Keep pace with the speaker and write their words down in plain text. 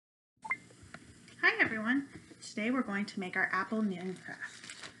Hi everyone! Today we're going to make our apple knitting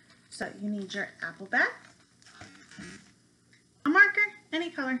craft. So you need your apple bag, a marker,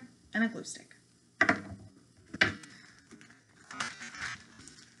 any color, and a glue stick.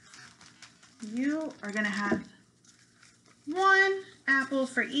 You are going to have one apple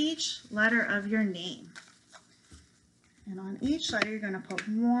for each letter of your name. And on each letter you're going to put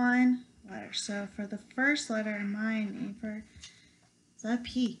one letter. So for the first letter in my name, it's a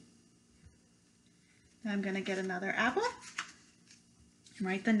P. Then I'm going to get another apple and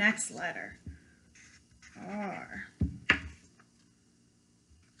write the next letter, R.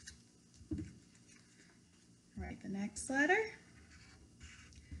 Write the next letter,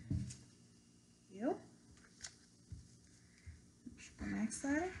 U. The next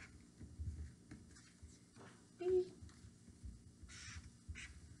letter, B.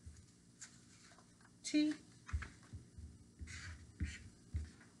 T.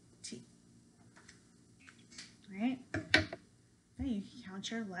 T. Right? Then you can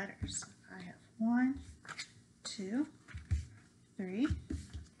count your letters. I have 1, 2, 3,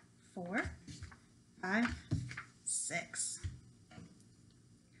 4, 5, 6.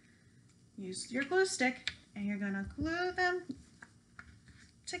 Use your glue stick and you're going to glue them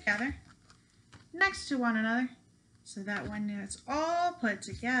together next to one another so that when it's all put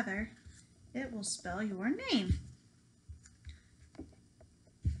together, it will spell your name.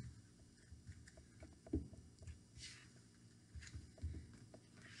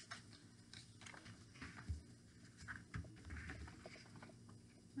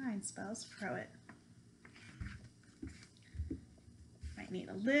 Mine spells Pruett. Might need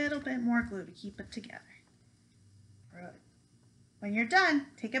a little bit more glue to keep it together. Pruett. When you're done,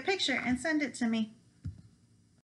 take a picture and send it to me.